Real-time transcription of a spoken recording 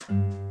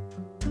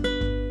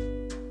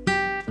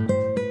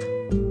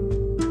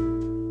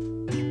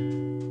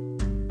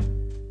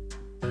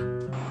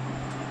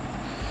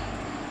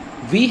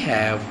We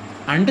have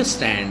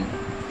understand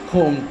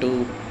whom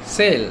to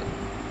sell.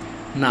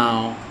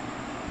 Now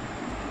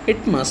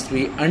it must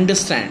be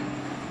understand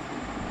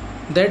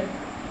that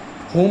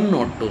whom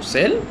not to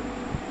sell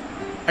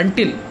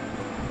until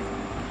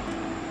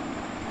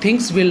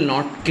things will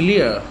not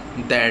clear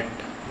that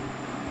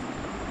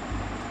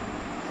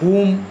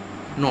whom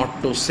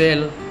not to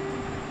sell,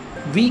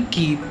 we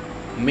keep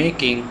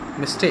making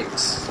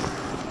mistakes.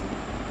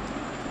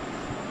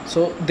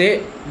 So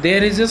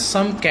there is just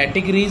some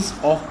categories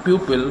of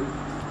people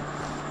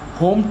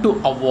whom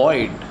to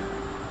avoid,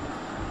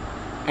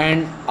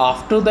 and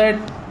after that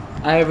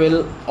I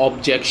will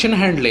objection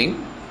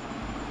handling,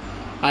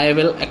 I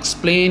will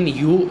explain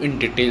you in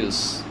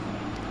details.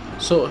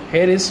 So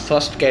here is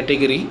first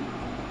category,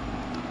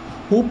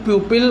 who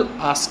people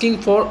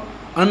asking for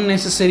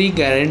unnecessary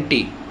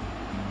guarantee.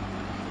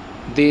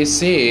 They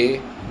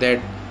say that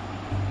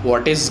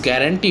what is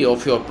guarantee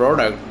of your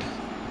product,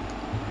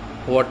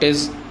 what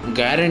is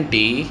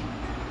guarantee,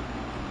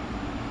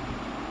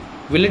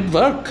 will it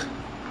work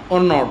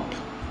or not?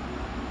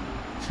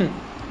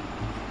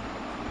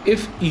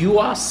 If you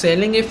are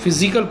selling a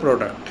physical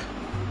product,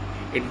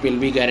 it will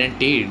be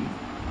guaranteed.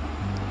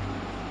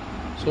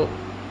 So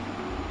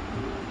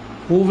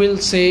who will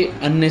say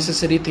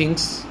unnecessary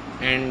things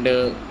and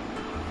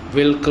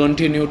will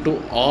continue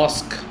to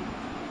ask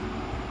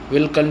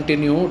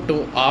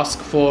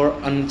for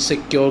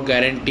unsecure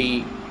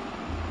guarantee?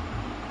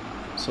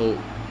 So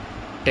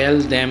tell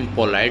them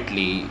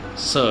politely,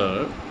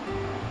 sir,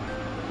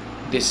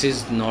 this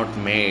is not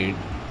made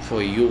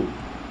for you,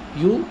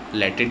 you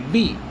let it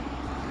be.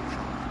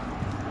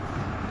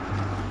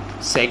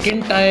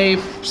 Second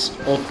type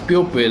of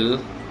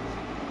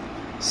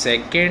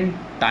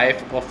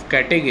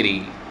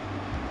category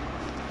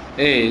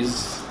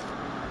is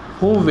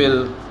who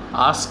will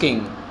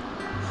asking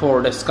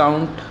for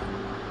discount.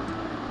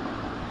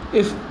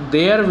 If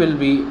there will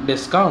be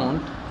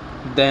discount,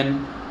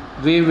 then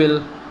we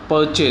will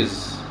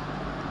purchase.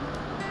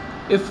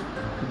 If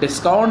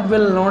discount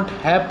will not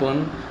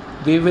happen,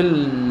 we will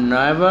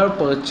never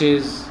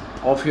purchase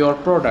of your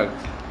product.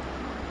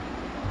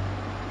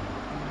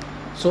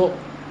 So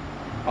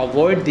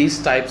avoid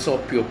these types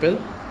of people,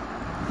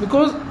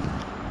 because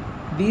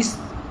these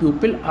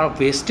people are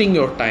wasting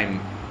your time.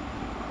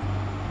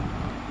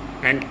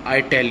 And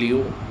I tell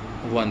you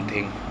one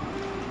thing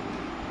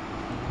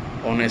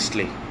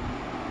honestly,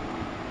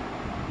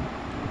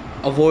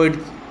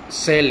 avoid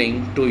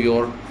selling to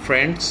your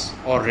friends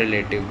or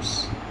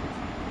relatives.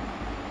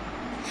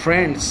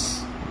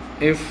 Friends,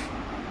 if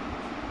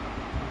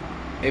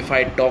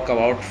I talk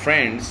about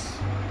friends,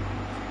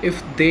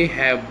 if they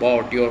have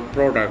bought your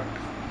product,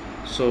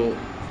 so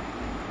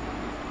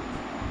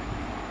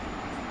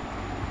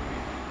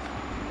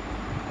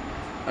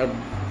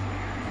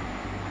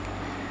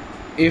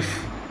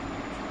if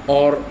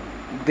or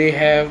they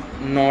have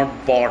not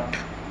bought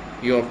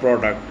your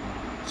product,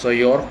 so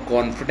your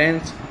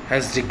confidence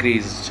has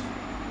decreased.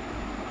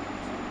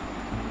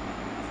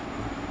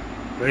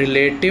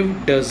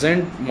 Relative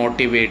doesn't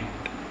motivate,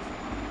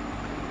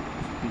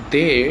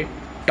 they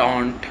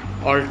taunt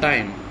all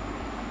time.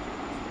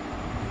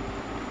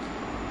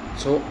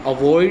 So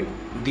avoid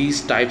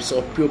these types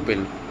of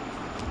people.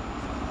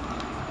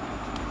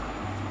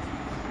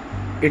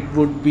 It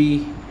would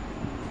be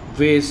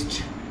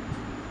waste.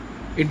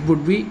 It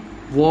would be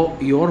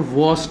your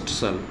worst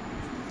sale.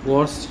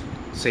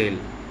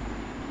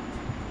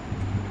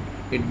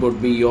 It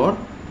would be your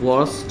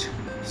worst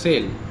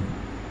sale.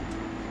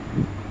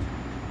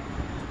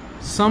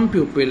 Some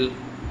people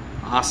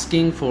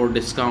asking for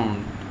discount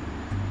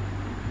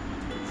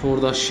for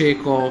the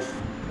sake of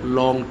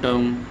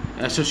long-term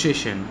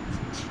association.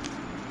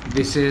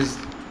 This is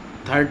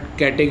third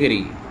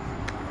category.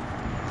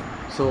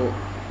 So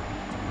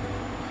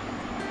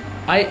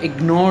I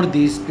ignore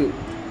these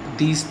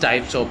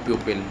types of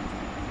people.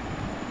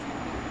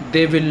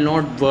 They will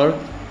not work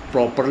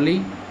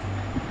properly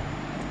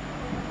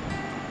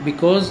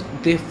because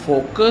they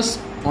focus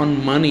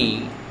on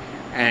money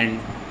and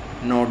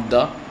not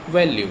the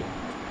value.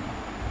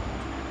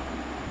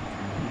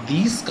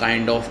 These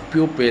kind of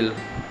people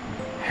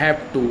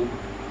have to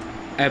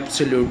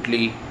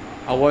absolutely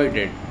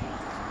avoided.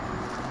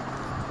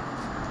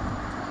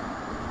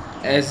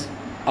 As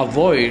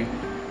avoid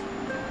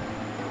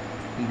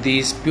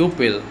these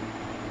people,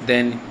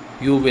 then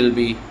you will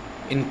be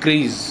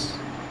increase,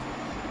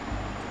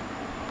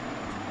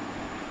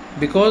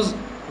 because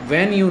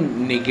when you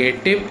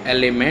negative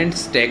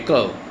elements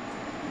tackle,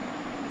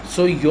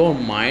 so your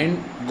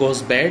mind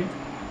goes bad,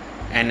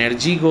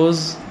 energy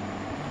goes,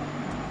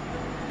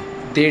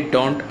 they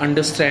don't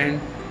understand.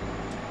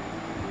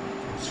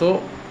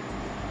 So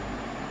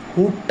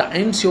who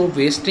times you're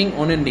wasting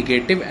on a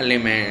negative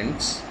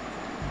elements,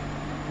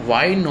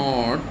 why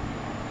not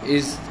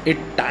is it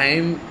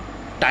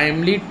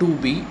timely to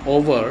be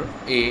over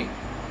a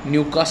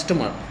new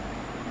customer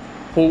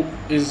who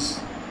is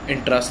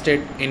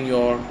interested in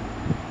your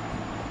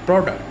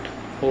product,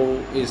 who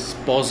is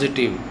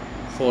positive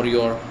for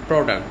your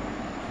product.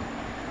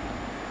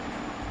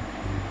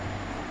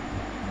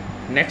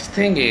 Next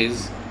thing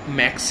is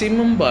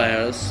maximum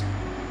buyers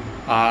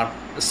are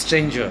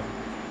stranger.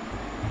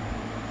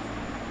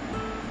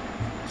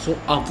 So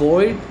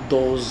avoid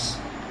those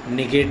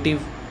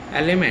negative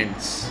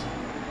elements.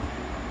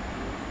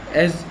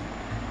 As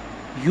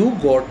you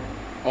got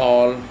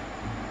all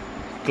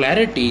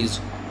clarities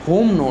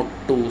whom not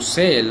to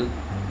sell,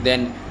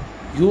 then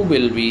you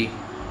will be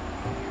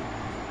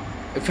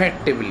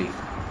effectively.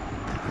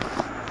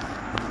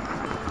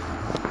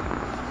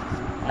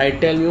 I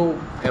tell you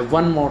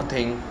one more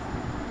thing.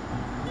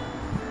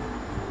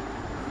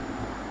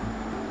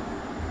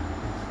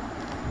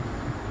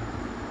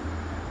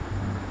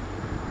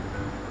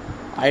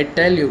 I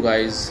tell you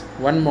guys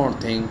one more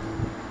thing.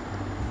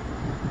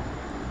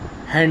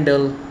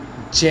 Handle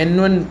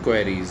genuine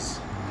queries.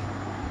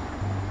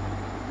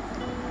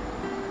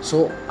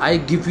 So I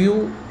give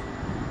you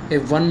a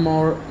one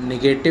more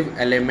negative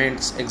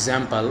elements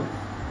example.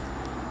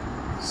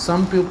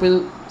 Some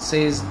people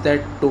says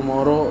that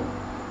tomorrow,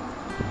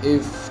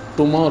 if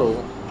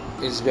tomorrow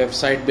his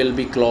website will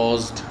be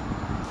closed,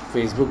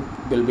 Facebook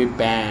will be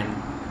banned,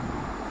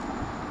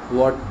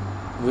 what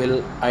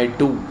will I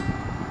do?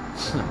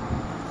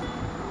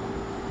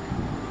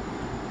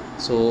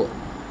 So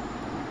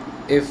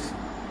if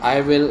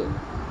I will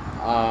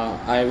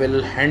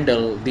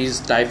handle these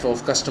type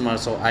of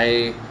customers, so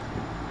I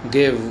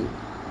give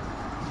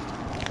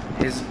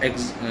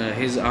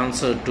his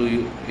answer to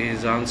you,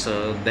 his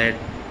answer that,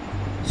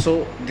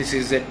 so this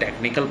is a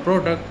technical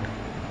product,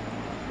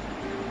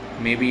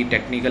 maybe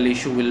technical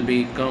issue will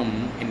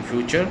become in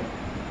future,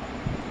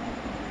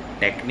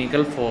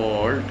 technical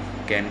fault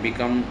can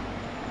become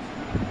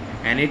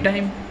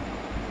anytime.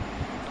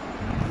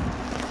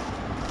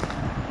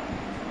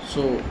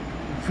 So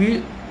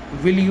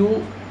will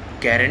you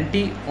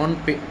guarantee on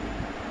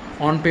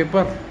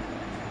paper?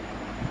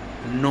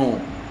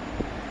 No,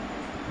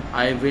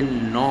 I will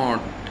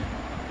not.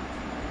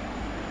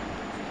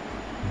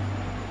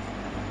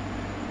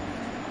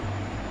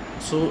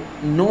 So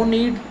no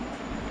need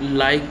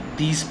like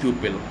these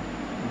people.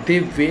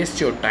 They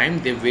waste your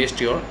time, they waste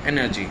your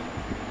energy.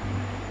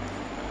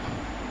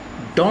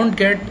 Don't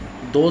get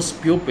those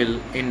people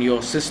in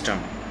your system.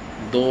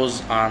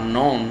 Those are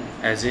known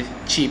as a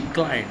cheap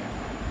client,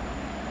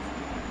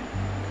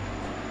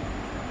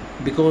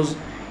 because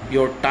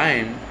your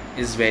time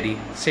is very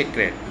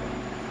sacred.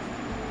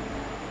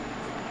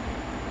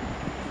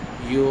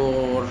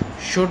 You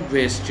should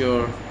waste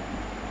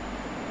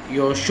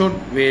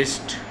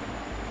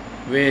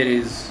where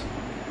is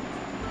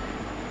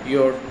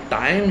your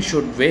time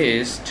should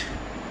waste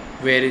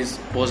where is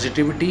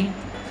positivity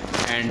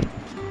and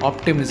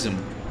optimism.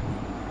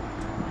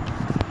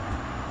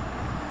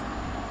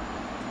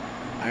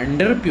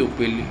 Under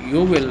pupil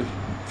you will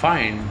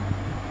find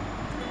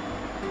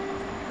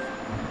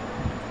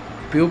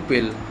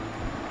pupil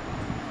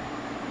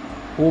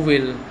who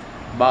will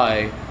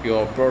buy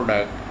your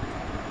product.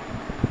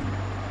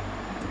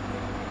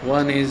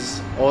 One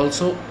is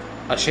also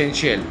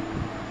essential.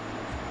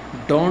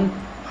 Don't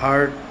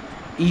hurt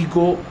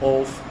ego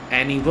of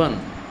anyone.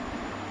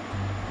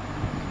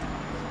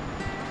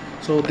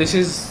 So this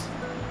is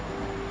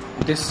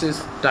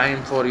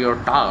time for your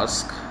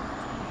task.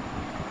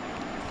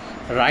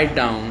 Write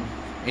down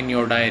in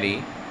your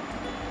diary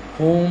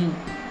whom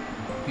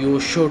you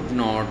should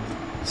not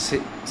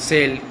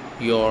sell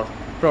your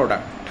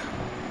product.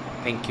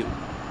 Thank you.